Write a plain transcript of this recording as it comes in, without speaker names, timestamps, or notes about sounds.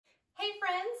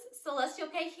Celestial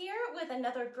K here with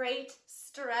another great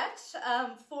stretch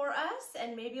for us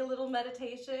and maybe a little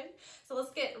meditation. So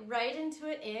let's get right into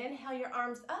it. Inhale your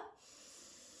arms up,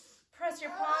 press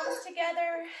your palms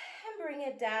together and bring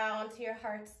it down to your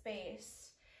heart space.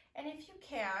 And if you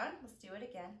can, let's do it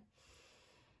again.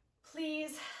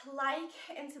 Please like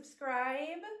and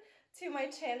subscribe to my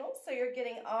channel so you're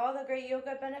getting all the great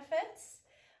yoga benefits.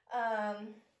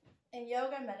 And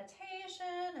yoga,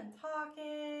 meditation, and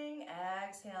talking.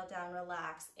 Exhale, down,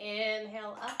 relax.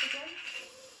 Inhale, up again.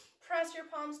 Press your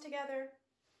palms together.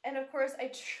 And of course, I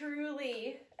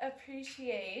truly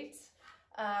appreciate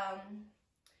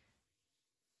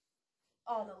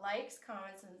all the likes,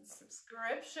 comments, and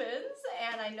subscriptions.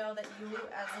 And I know that you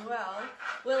as well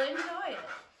will enjoy it.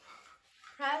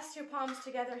 Press your palms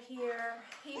together here,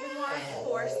 even more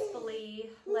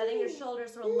forcefully, letting your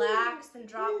shoulders relax and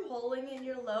drop, pulling in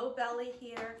your low belly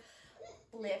here.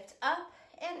 Lift up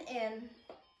and in.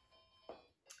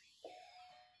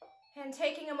 And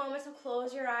taking a moment to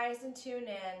close your eyes and tune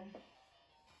in.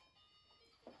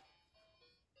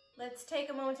 Let's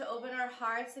take a moment to open our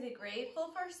hearts and be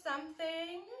grateful for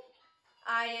something.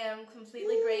 I am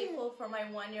completely grateful for my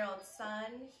 1-year-old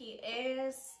son. He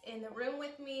is in the room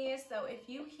with me, so if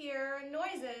you hear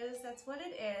noises, that's what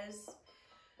it is.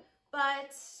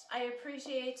 But I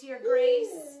appreciate your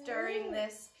grace during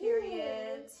this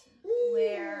period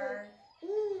where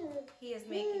he is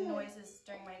making noises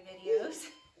during my videos.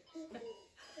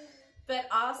 But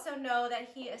also know that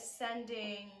he is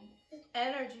sending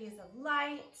energies of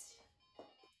light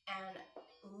and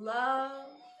love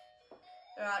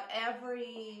throughout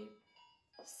every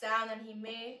sound that he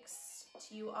makes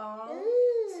to you all.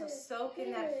 So soak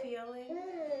in that feeling.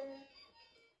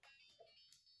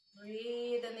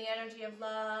 Breathe in the energy of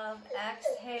love.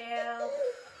 Exhale.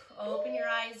 Open your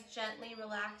eyes gently,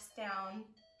 relax down.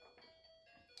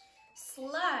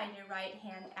 Slide your right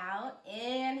hand out.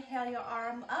 Inhale your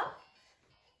arm up.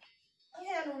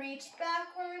 And reach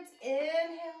backwards.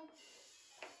 Inhale.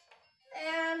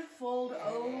 And fold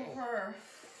over.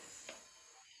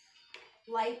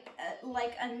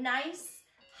 Like a nice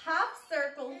half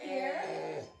circle here.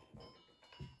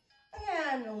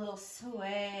 And a little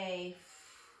sway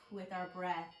with our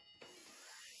breath.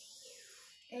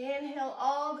 Inhale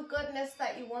all the goodness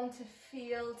that you want to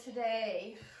feel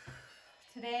today.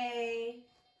 Today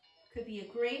could be a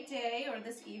great day, or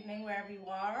this evening, wherever you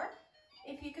are.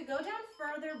 If you could go down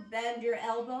further, bend your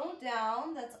elbow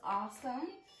down. That's awesome.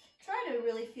 Try to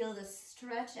really feel this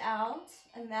stretch out.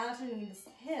 Imagining this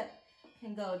hip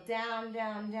can go down,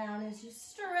 down, down as you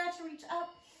stretch, reach up.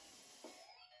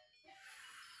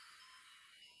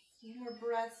 Few more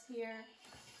breaths here.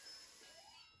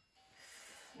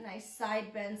 Nice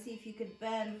side bend. See if you could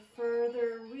bend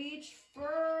further, reach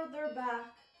further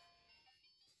back.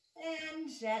 And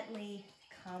gently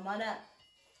come on up.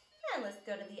 And let's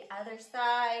go to the other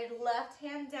side. Left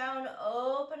hand down,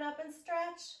 open up and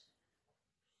stretch.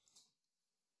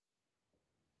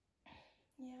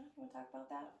 Yeah, want to talk about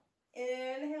that?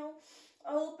 Inhale,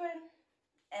 open,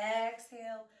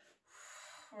 exhale,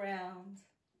 round.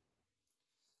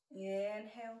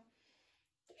 Inhale.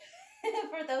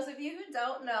 For those of you who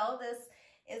don't know, this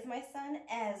is my son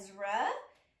Ezra,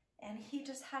 and he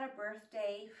just had a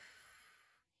birthday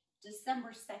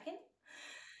December 2nd.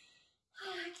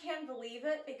 I can't believe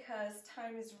it because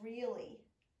time is really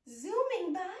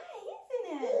zooming by,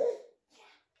 isn't it?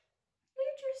 Yeah.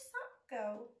 Where'd your sock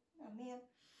go? Oh, man.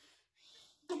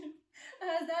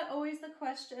 Is that always the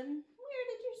question? Where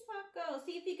did your sock go?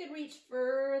 See if you could reach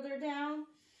further down,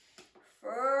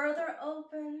 further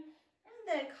open, and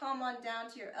then come on down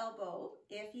to your elbow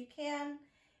if you can.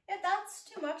 If that's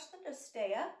too much, then just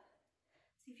stay up.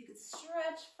 See if you could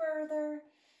stretch further.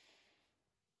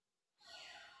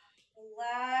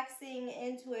 Relaxing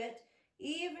into it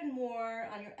even more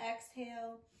on your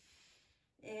exhale.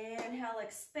 Inhale,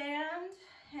 expand,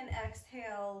 and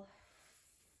exhale,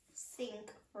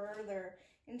 sink further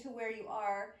into where you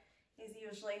are is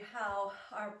usually how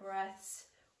our breaths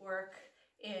work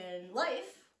in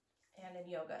life and in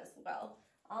yoga as well.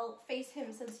 I'll face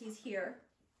him since he's here.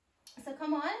 So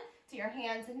come on to your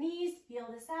hands and knees, feel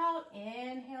this out.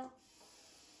 Inhale,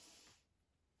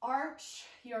 arch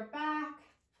your back,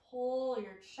 pull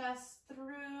your chest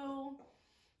through.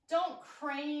 Don't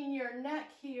crane your neck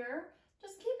here.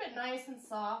 Just keep it nice and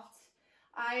soft.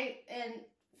 And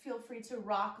feel free to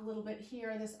rock a little bit here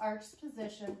in this arched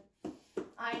position.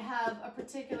 I have a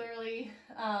particularly,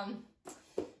 I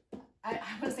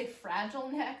want to say fragile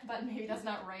neck, but maybe that's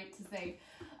not right to say.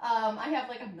 I have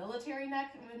like a military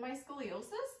neck with my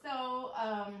scoliosis, so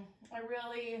I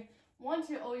really want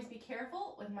to always be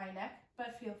careful with my neck,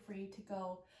 but feel free to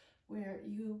go where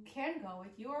you can go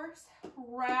with yours.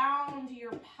 Round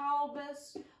your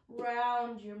pelvis,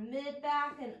 round your mid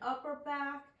back and upper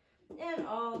back, and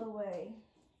all the way.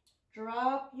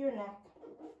 Drop your neck.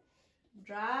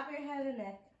 Drop your head and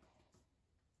neck.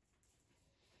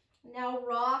 Now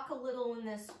rock a little in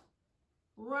this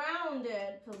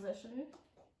rounded position.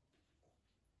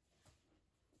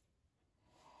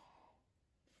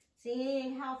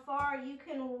 Seeing how far you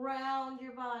can round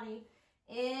your body.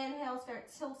 Inhale, start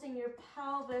tilting your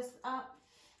pelvis up,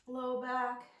 low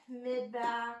back, mid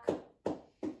back,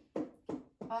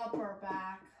 upper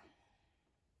back.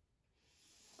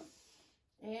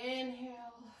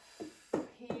 Inhale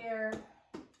here.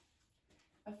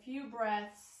 A few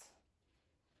breaths.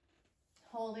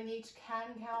 Holding each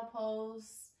cat-cow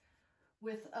pose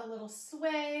with a little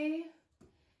sway.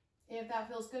 If that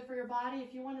feels good for your body,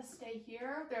 if you want to stay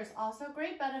here, there's also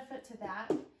great benefit to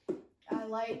that. I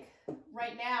like,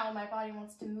 right now, my body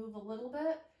wants to move a little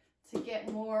bit to get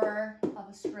more of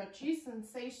a stretchy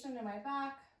sensation in my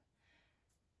back.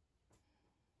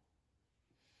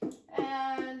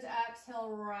 And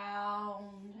exhale,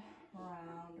 round,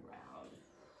 round, round.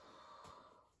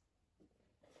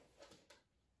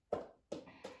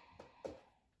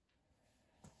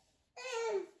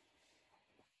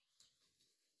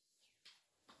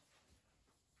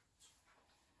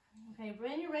 Okay,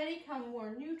 when you're ready, come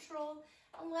more neutral,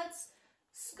 and let's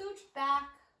scooch back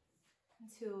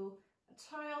into a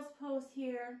child's pose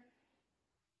here.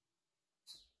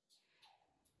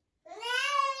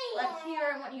 But here,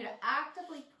 I want you to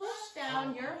actively push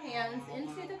down your hands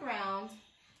into the ground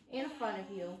in front of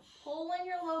you. Pull in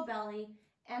your low belly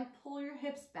and pull your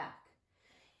hips back.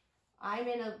 I'm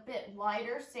in a bit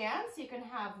wider stance. You can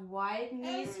have wide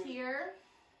knees here.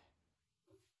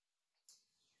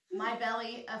 My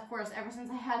belly, of course, ever since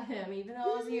I had him, even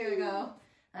though it was a year ago,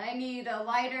 I need a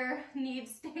wider knee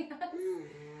stance.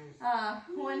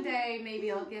 One day,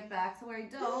 maybe I'll get back to where I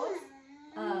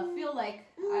don't feel like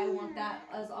I want that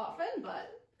as often,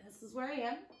 but this is where I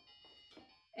am.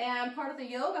 And part of the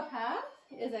yoga path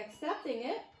is accepting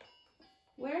it,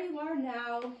 where you are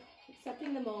now,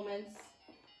 accepting the moments.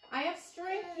 I have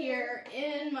strength here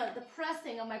in the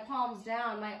pressing of my palms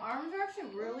down. My arms are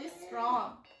actually really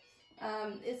strong.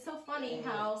 It's so funny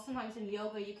how sometimes in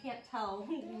yoga you can't tell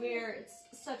where it's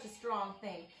such a strong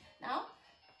thing. Now,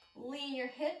 lean your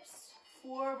hips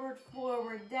forward,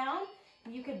 forward, down.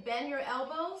 You can bend your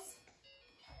elbows,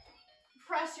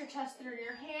 press your chest through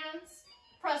your hands,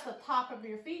 press the top of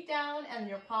your feet down and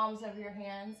your palms of your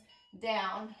hands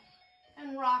down,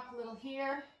 and rock a little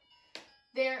here.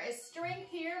 There is strength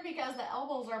here because the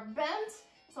elbows are bent,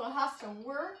 so it has to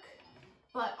work,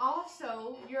 but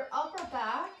also your upper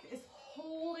back is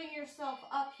holding yourself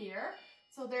up here.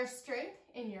 So there's strength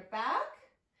in your back,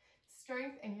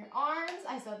 strength in your arms.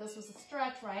 I said this was a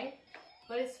stretch, right?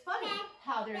 But it's funny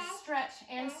how there's stretch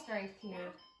and strength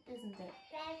here, isn't it?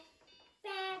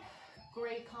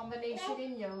 Great combination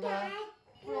in yoga.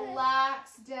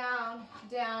 Relax down,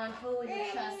 down, pull your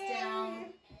chest down.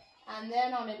 And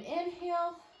then on an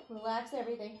inhale, relax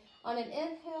everything. On an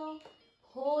inhale,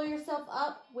 pull yourself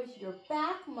up with your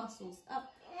back muscles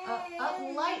up, up, up.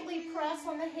 Lightly press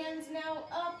on the hands now,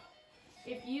 up.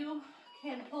 If you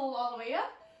can pull all the way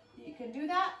up, you can do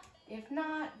that. If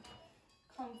not,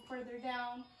 come further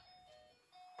down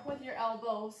with your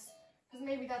elbows, because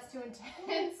maybe that's too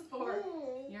intense for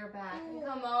your back. And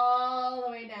come all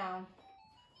the way down.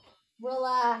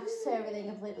 Relax everything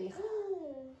completely.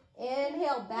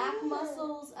 Inhale, back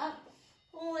muscles up.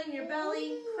 Pull in your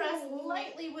belly. Press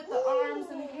lightly with the arms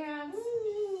and hands.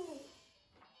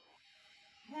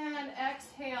 And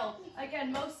exhale.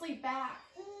 Again, mostly back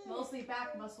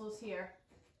muscles here.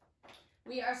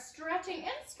 We are stretching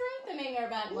and strengthening our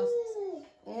back muscles.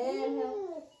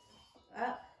 Inhale.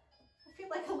 Up. I feel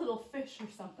like a little fish or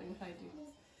something when I do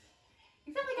this.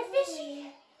 You feel like a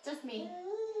fishy? Just me.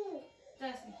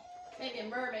 Just me. Maybe a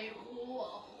mermaid.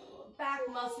 Whoa. Back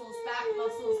muscles,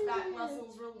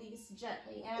 release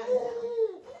gently and down.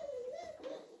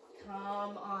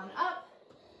 Come on up.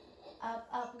 Up,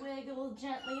 up, wiggle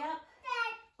gently up.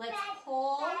 Let's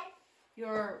pull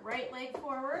your right leg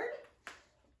forward.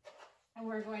 And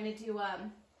we're going to do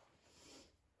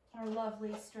our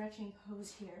lovely stretching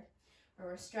pose here, where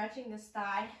we're stretching this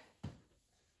thigh.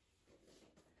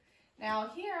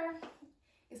 Now here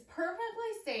is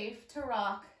perfectly safe to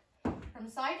rock from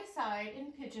side to side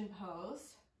in pigeon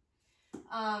pose.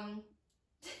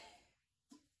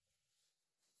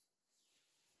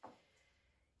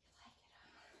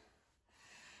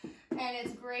 And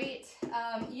it's great.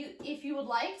 If you would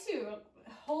like to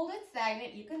hold it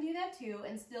stagnant, you can do that too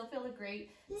and still feel a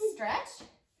great stretch.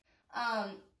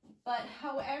 but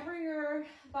however your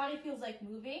body feels like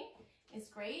moving is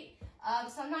great.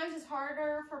 Sometimes it's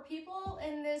harder for people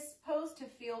in this pose to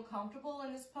feel comfortable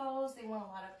in this pose. They want a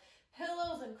lot of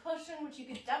pillows and cushion, which you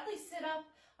could definitely sit up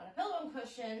on a pillow and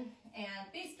cushion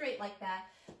and be straight like that.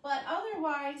 But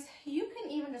otherwise, you can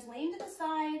even just lean to the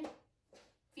side,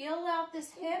 feel out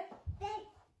this hip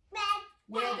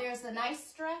where there's a nice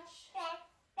stretch,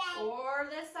 or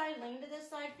this side, lean to this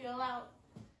side, feel out.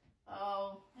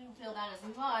 Oh, I don't feel that as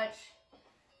much.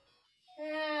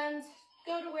 And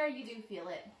go to where you do feel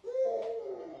it.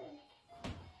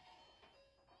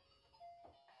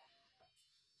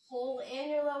 Hold in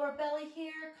your lower belly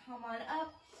here, come on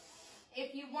up.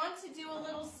 If you want to do a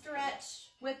little stretch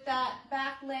with that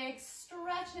back leg,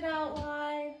 stretch it out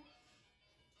wide,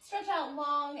 stretch out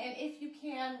long, and if you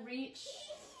can, reach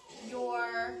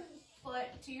your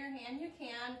foot to your hand, you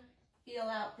can. Feel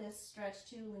out this stretch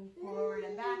too, lean forward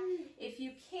and back. If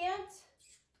you can't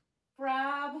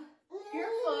grab your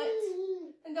foot,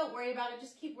 then don't worry about it.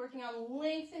 Just keep working on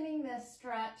lengthening this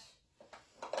stretch.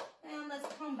 And let's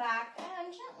come back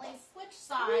and gently switch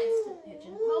sides to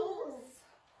pigeon pose.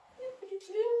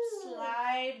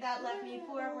 Slide that left knee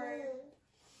forward.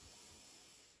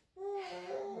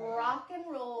 Rock and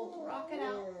roll. Rock it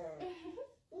out. Rock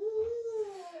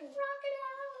it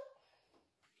out.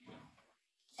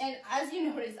 And as you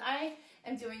notice, I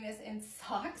am doing this in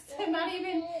socks. I'm not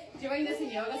even doing this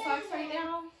in yoga socks right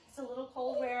now. It's a little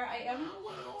cold where I am.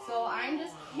 So I'm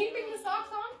just keeping the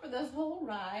socks on for this whole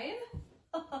ride.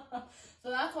 So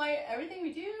that's why everything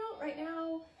we do right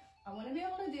now, I want to be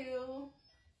able to do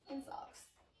in socks.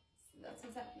 So that's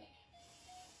what's happening.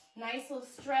 Nice little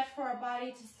stretch for our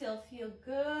body to still feel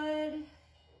good.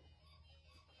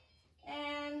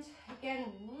 And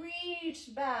again,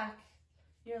 reach back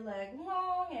your leg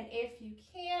long, and if you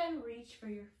can, reach for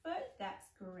your foot. That's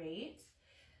great.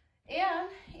 And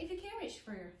if you can't reach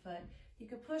for your foot, you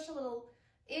could push a little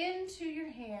into your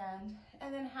hand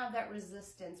and then have that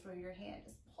resistance where your hand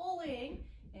is pulling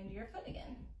into your foot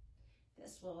again.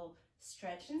 This will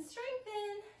stretch and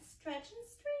strengthen, stretch and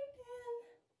strengthen.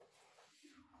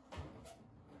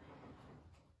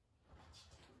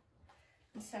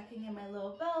 I'm sucking in my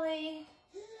low belly.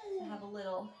 I have a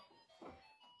little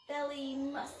belly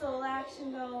muscle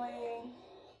action going.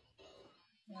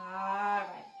 All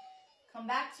right. Come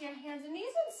back to your hands and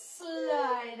knees and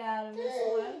slide out of this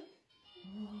one.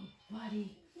 Oh,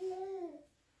 buddy.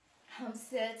 Come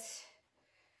sit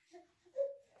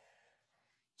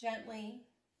gently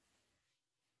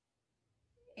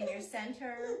in your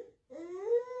center.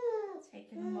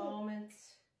 Take a moment.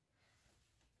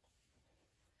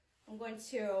 I'm going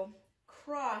to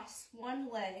cross one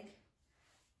leg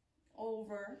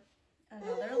over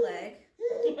another leg.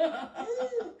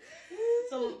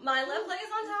 So my left leg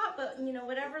is on top, but you know,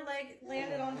 whatever leg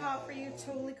landed on top for you,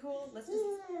 totally cool. Let's just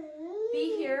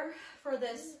be here for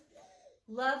this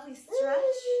lovely stretch.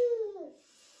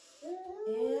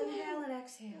 Inhale and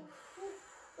exhale.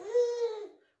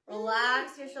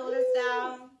 Relax your shoulders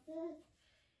down.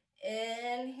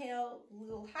 Inhale a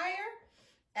little higher.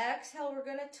 Exhale, we're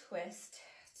gonna twist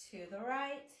to the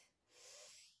right.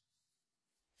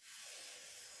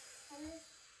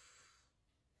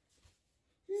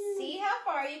 See how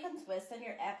far you can twist on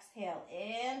your exhale.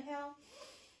 Inhale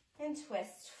and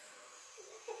twist.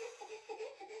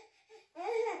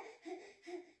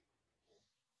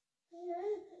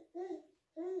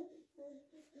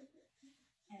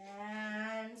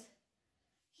 And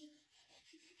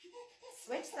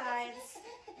switch sides.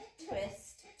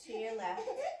 Twist to your left.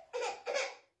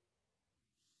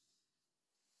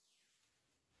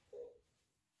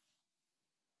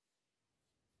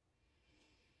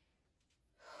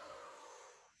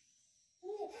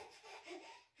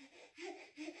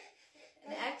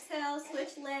 And exhale,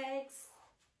 switch legs.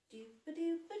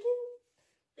 Doop-a-doop-a-doop.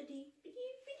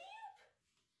 Ba-doop-a-doop-a-doop.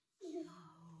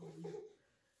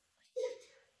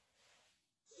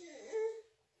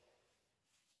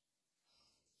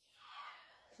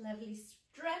 Lovely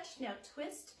stretch. Now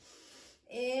twist.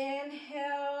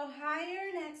 Inhale higher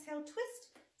and exhale, twist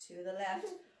to the left.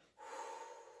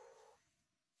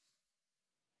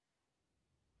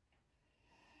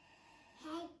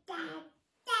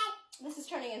 This is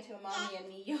turning into a mommy and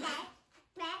me yoga.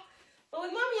 But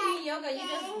with mommy and me yoga, you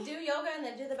just do yoga and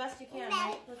then do the best you can,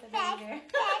 right? With the baby there.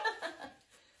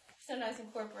 Sometimes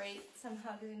incorporate some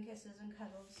hugs and kisses and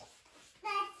cuddles.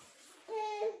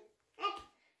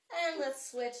 And let's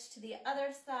switch to the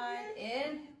other side.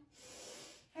 Inhale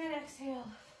and exhale.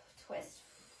 Twist.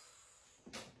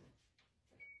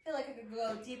 Feel like I could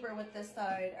go deeper with this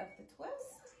side of the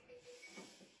twist.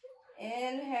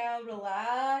 Inhale,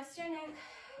 relax your neck.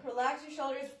 Relax your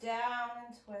shoulders down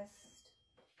and twist.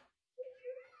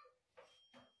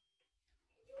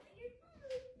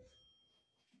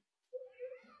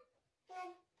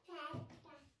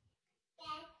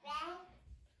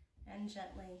 And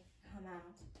gently come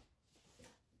out.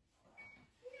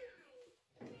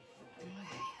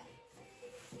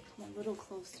 Come a little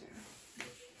closer.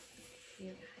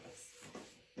 You guys.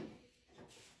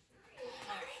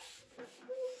 All right.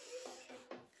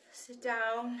 Sit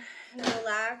down in a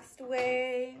relaxed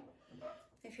way.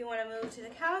 If you want to move to the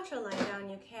couch or lie down,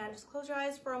 you can. Just close your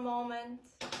eyes for a moment.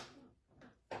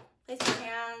 Place your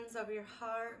hands over your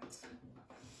heart.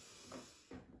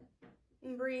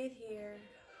 And breathe here.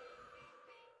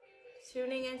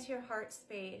 Tuning into your heart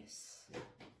space.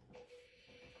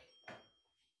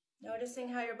 Noticing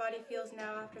how your body feels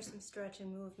now after some stretch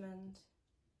and movement.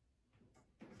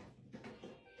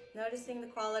 Noticing the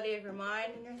quality of your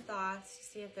mind and your thoughts to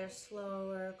see if they're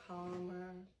slower,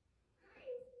 calmer.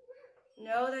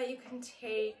 Know that you can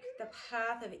take the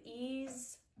path of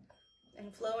ease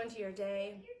and flow into your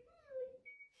day,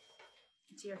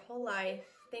 into your whole life.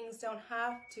 Things don't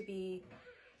have to be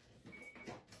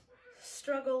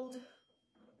struggled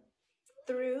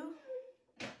through,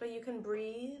 but you can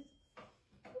breathe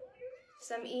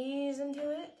some ease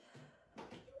into it,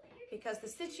 because the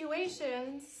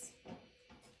situations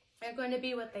are going to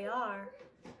be what they are.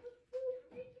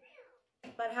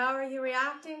 But how are you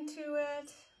reacting to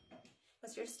it?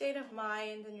 What's your state of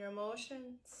mind and your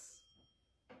emotions?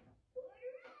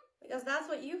 Because that's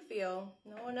what you feel.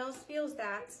 No one else feels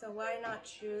that, so why not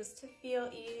choose to feel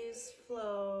ease,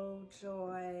 flow,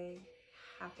 joy,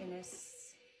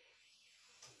 happiness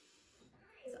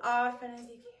as often as you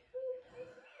can.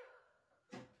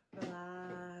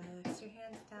 Relax your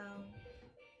hands down.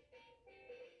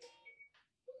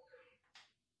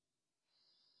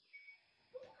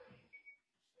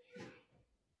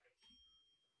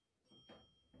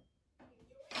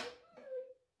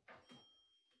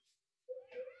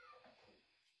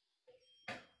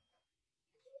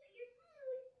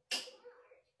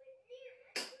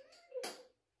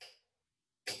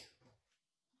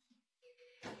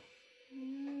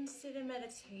 Sit in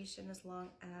meditation as long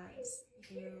as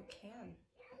you can.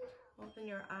 Open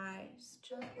your eyes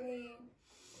gently.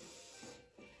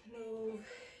 Move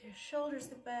your shoulders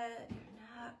a bit, your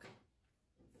neck.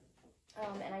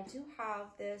 And I do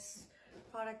have this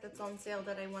product that's on sale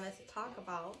that I wanted to talk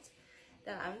about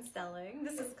that I'm selling.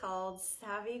 This is called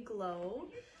Savvy Glow,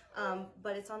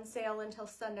 but it's on sale until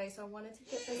Sunday, so I wanted to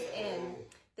get this in.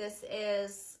 This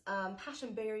is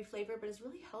passion berry flavor, but it's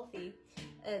really healthy.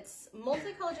 It's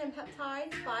multi-collagen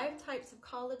peptides, 5 types of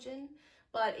collagen,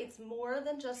 but it's more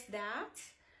than just that.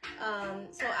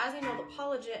 So as you know,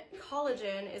 the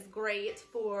collagen is great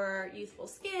for youthful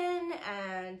skin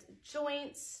and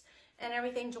joints and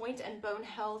everything, joint and bone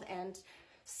health and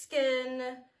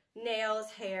skin,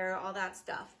 nails, hair, all that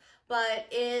stuff. But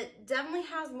it definitely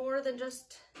has more than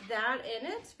just that in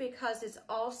it, because it's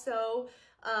also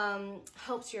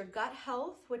helps your gut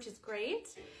health, which is great,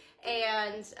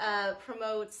 and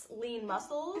promotes lean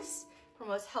muscles,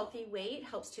 promotes healthy weight,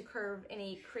 helps to curb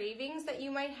any cravings that you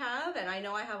might have, and I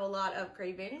know I have a lot of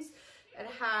cravings. It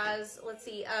has, let's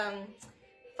see,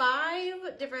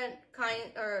 5 different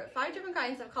kinds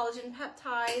of collagen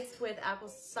peptides with apple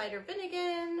cider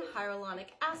vinegar, hyaluronic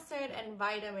acid, and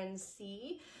vitamin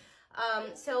C.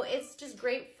 So it's just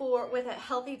great with a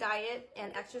healthy diet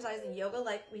and exercise and yoga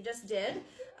like we just did.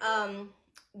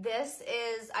 This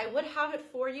is, I would have it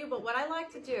for you, but what I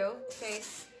like to do, okay,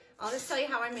 I'll just tell you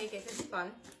how I make it, 'cause it's fun.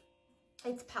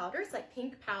 It's powder, it's like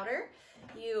pink powder.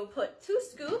 You put 2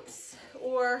 scoops,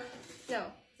 or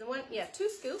no, 2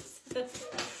 scoops.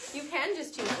 You can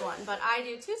just choose one, but I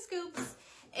do 2 scoops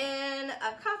in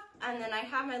a cup, and then I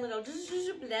have my little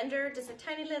blender, just a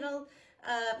tiny little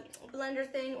blender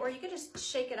thing, or you could just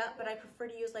shake it up, but I prefer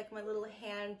to use like my little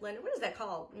hand blender. What is that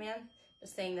called, man?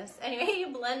 Just saying this. Anyway, you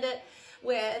blend it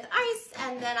with ice,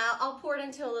 and then I'll pour it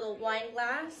into a little wine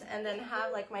glass, and then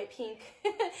have like my pink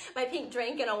my pink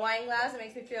drink in a wine glass. It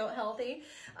makes me feel healthy.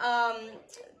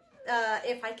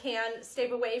 If I can stay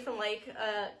away from like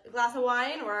a glass of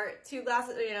wine or 2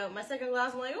 glasses, you know, my second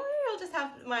glass, I'm like, oh, I'll just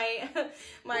have my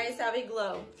my Savvy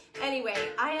Glow.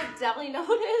 Anyway, I have definitely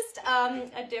noticed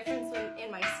a difference in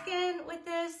my skin with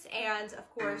this, and of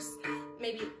course,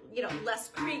 maybe, you know, less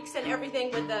creaks and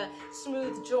everything with the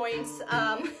smooth joints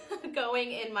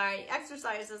going in my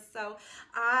exercises. So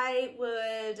I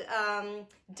would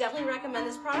definitely recommend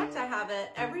this product. I have it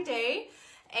every day.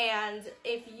 And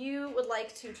if you would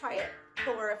like to try it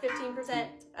for a 15%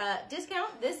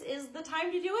 discount, this is the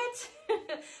time to do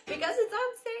it because it's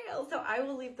on sale. So I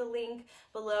will leave the link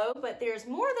below, but there's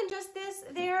more than just this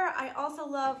there. I also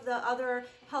love the other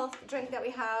health drink that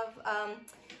we have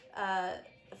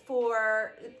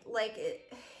for like,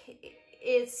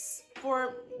 it's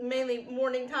for mainly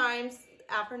morning times,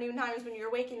 afternoon times when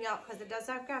you're waking up, because it does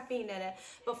have caffeine in it,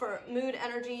 but for mood,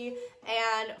 energy,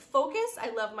 and focus,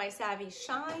 I love my Savvy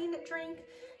Shine drink.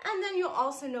 And then you'll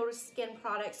also notice skin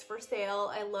products for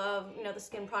sale. I love, you know, the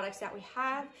skin products that we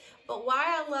have, but why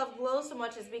I love Glow so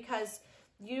much is because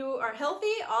you are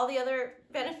healthy, all the other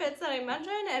benefits that I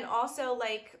mentioned, and also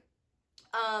like,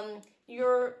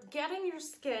 you're getting your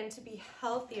skin to be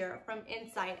healthier from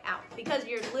inside out because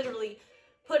you're literally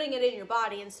putting it in your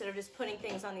body instead of just putting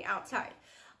things on the outside.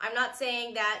 I'm not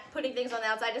saying that putting things on the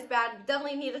outside is bad.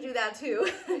 Definitely need to do that too,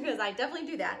 because I definitely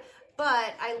do that.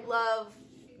 But I love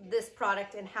this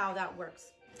product and how that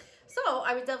works. So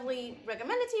I would definitely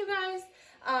recommend it to you guys.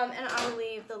 And I'll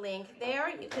leave the link there.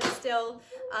 You can still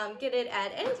get it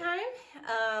at any time.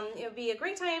 It would be a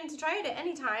great time to try it at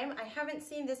any time. I haven't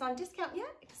seen this on discount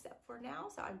yet, except for now,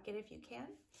 so I'd get it if you can.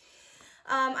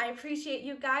 I appreciate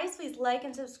you guys. Please like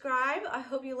and subscribe. I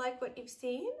hope you like what you've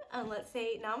seen. And let's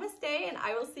say namaste, and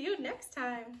I will see you next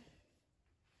time.